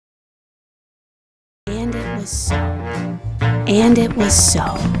And it was so. And it was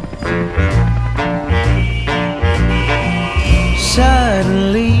so.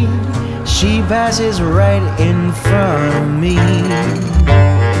 Suddenly, she passes right in front of me.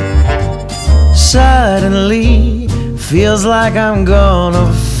 Suddenly, feels like I'm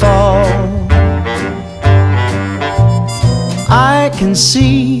gonna fall. I can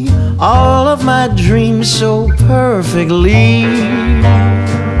see all of my dreams so perfectly.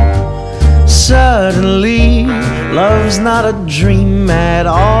 Suddenly, love's not a dream at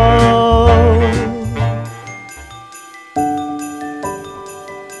all.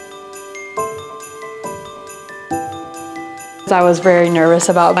 I was very nervous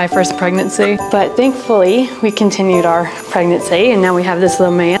about my first pregnancy, but thankfully we continued our pregnancy and now we have this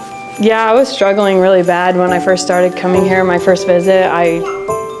little man. Yeah, I was struggling really bad when I first started coming here. My first visit, I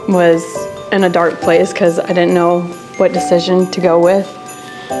was in a dark place because I didn't know what decision to go with.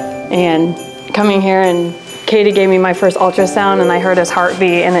 And coming here, and Katie gave me my first ultrasound and I heard his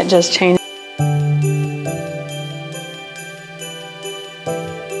heartbeat and it just changed.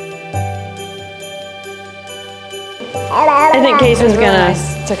 I think Casey's gonna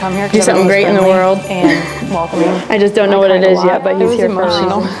to come here do something great in the world and welcoming. I just don't know what it is yet, but he's here for a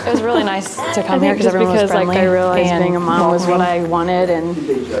reason. It was really nice to come here because everyone was friendly. I realized being a mom was what I wanted, and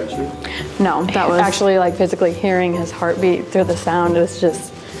no, that was actually like physically hearing his heartbeat through the sound. It was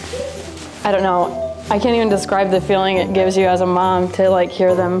just, I don't know, I can't even describe the feeling it gives you as a mom to like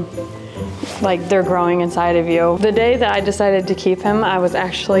hear them, like they're growing inside of you. The day that I decided to keep him, I was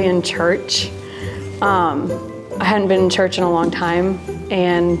actually in church. I hadn't been in church in a long time,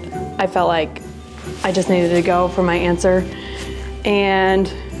 and I felt like I just needed to go for my answer. And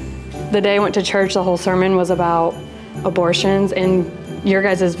the day I went to church, the whole sermon was about abortions, and your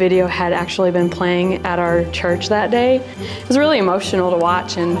guys' video had actually been playing at our church that day. It was really emotional to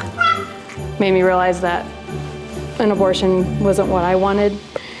watch and made me realize that an abortion wasn't what I wanted.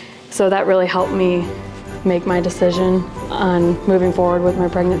 So that really helped me make my decision on moving forward with my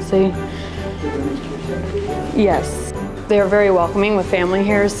pregnancy. Yes, they were very welcoming with family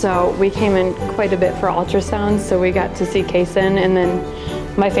here, so we came in quite a bit for ultrasounds, so we got to see Kason, and then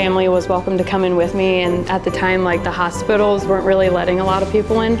my family was welcome to come in with me, and at the time, like, the hospitals weren't really letting a lot of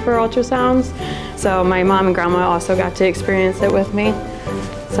people in for ultrasounds, so my mom and grandma also got to experience it with me.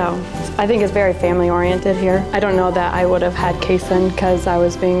 So I think it's very family-oriented here. I don't know that I would have had Kason because I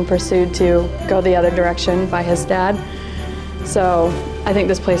was being pursued to go the other direction by his dad, so I think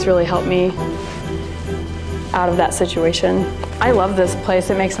this place really helped me out of that situation. I love this place,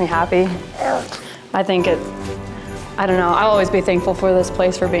 it makes me happy. I think I don't know, I'll always be thankful for this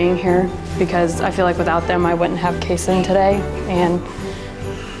place for being here because I feel like without them I wouldn't have Kason today, and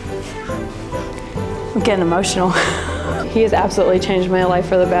I'm getting emotional. He has absolutely changed my life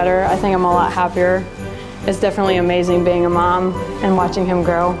for the better. I think I'm a lot happier. It's definitely amazing being a mom and watching him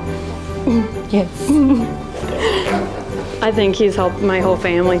grow. Yes. I think he's helped my whole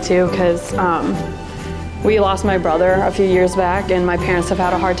family too, because we lost my brother a few years back, and my parents have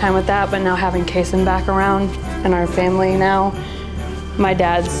had a hard time with that, but now having Kason back around in our family now, my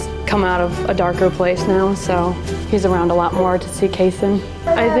dad's come out of a darker place now, so he's around a lot more to see Kason.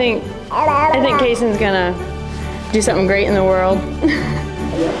 I think Kason's gonna do something great in the world.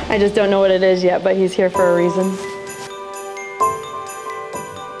 I just don't know what it is yet, but he's here for a reason.